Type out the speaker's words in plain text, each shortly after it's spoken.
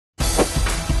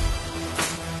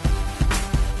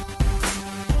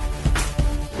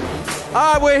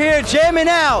All right, we're here jamming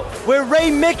out with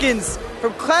Ray Mickens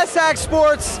from Class Act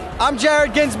Sports. I'm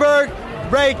Jared Ginsberg.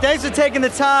 Ray, thanks for taking the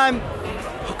time,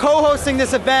 co-hosting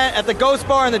this event at the Ghost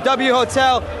Bar in the W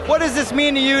Hotel. What does this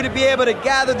mean to you to be able to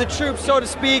gather the troops, so to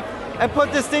speak, and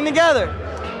put this thing together?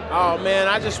 Oh man,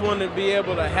 I just want to be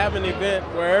able to have an event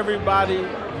where everybody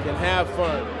can have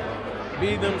fun,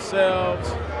 be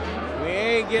themselves. We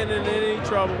ain't getting in any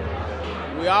trouble.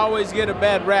 We always get a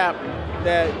bad rap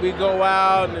that we go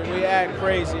out and we act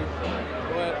crazy.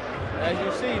 But as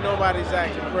you see, nobody's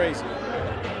acting crazy.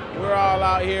 We're all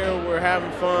out here, we're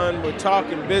having fun, we're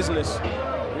talking business,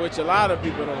 which a lot of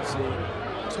people don't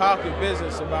see. Talking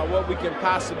business about what we can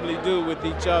possibly do with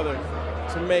each other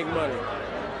to make money.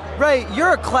 Ray,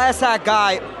 you're a Class Act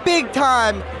guy, big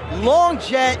time, long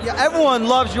jet. Everyone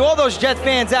loves you, all those Jet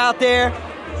fans out there.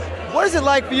 What is it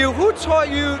like for you? Who taught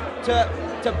you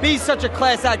to be such a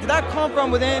Class Act? Did that come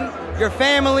from within your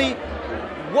family?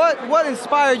 What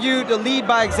inspired you to lead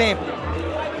by example?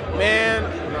 Man,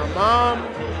 my mom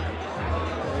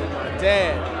and my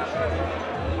dad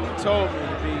told me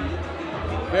to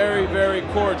be very, very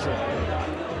cordial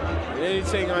in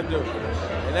anything I do.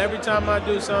 And every time I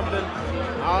do something,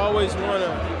 I always want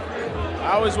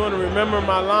to remember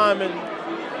my linemen,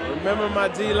 remember my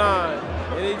D-line.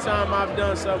 Anytime I've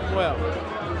done something well,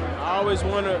 I always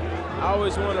want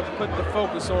to put the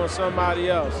focus on somebody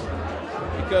else,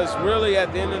 because really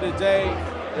at the end of the day,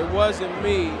 it wasn't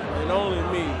me and only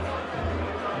me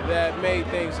that made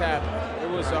things happen. It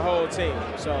was the whole team.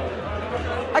 So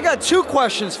I got two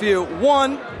questions for you.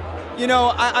 One, you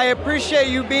know, I appreciate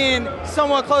you being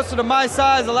somewhat closer to my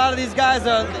size. A lot of these guys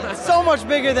are so much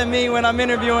bigger than me when I'm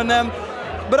interviewing them.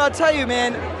 But I'll tell you,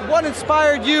 man, what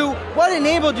inspired you, what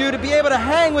enabled you to be able to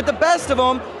hang with the best of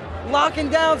them, locking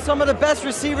down some of the best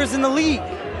receivers in the league?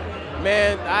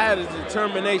 Man, I had a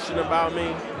determination about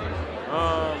me.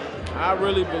 I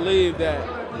really believed that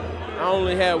I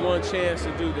only had one chance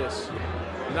to do this,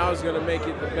 and I was going to make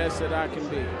it the best that I can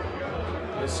be.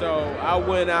 And so I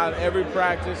went out every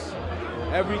practice,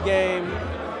 every game,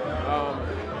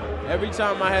 every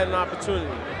time I had an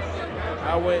opportunity,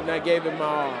 I went and I gave it my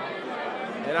all.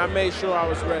 And I made sure I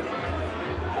was ready.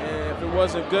 And if it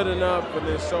wasn't good enough,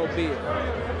 then so be it.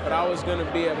 But I was going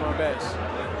to be at my best.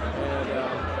 And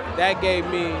that gave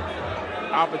me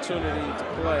opportunity to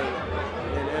play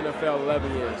in NFL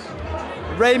 11 years.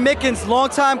 Ray Mickens,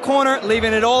 longtime corner,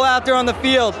 leaving it all out there on the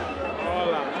field.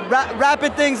 All out.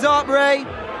 Wrapping things up, Ray.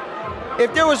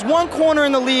 If there was one corner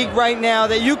in the league right now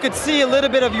that you could see a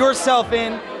little bit of yourself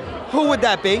in, who would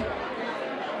that be?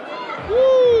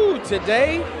 Woo,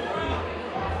 today,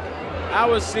 I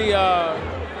would see Atlanta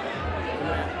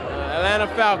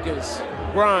Falcons,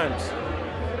 Grimes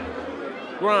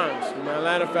from the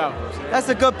Atlanta Falcons. That's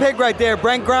a good pick right there.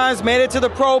 Brent Grimes made it to the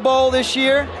Pro Bowl this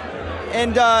year.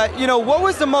 And, you know, what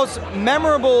was the most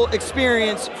memorable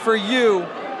experience for you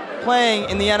playing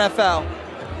in the NFL?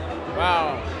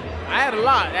 Wow, I had a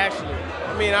lot, actually.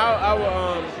 I mean,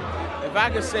 if I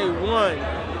could say one,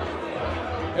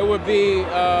 it would be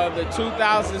the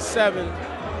 2007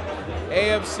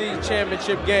 AFC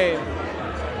Championship game,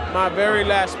 my very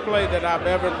last play that I've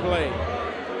ever played.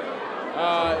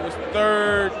 It was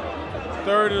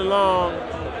third and long.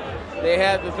 They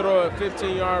had to throw a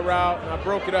 15-yard route, and I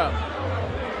broke it up.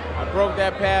 I broke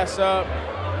that pass up.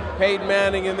 Peyton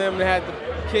Manning and them had to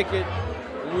kick it.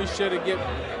 And we should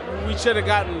have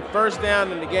gotten first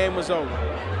down, and the game was over.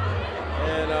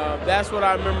 And that's what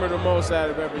I remember the most out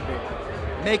of everything.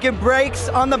 Making breaks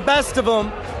on the best of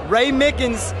them. Ray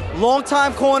Mickens,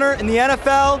 longtime corner in the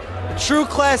NFL, a true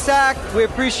Class Act. We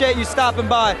appreciate you stopping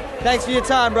by. Thanks for your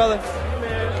time, brother. Hey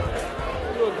man,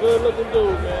 you're a good-looking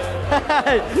dude, man.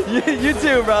 you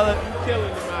too, brother. You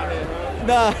killing them out here, huh?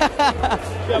 Nah.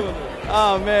 Killing them.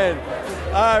 Oh, man.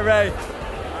 All right, Ray.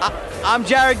 I'm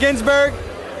Jared Ginsberg.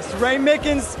 It's Ray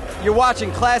Mickens. You're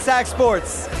watching Class Act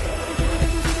Sports.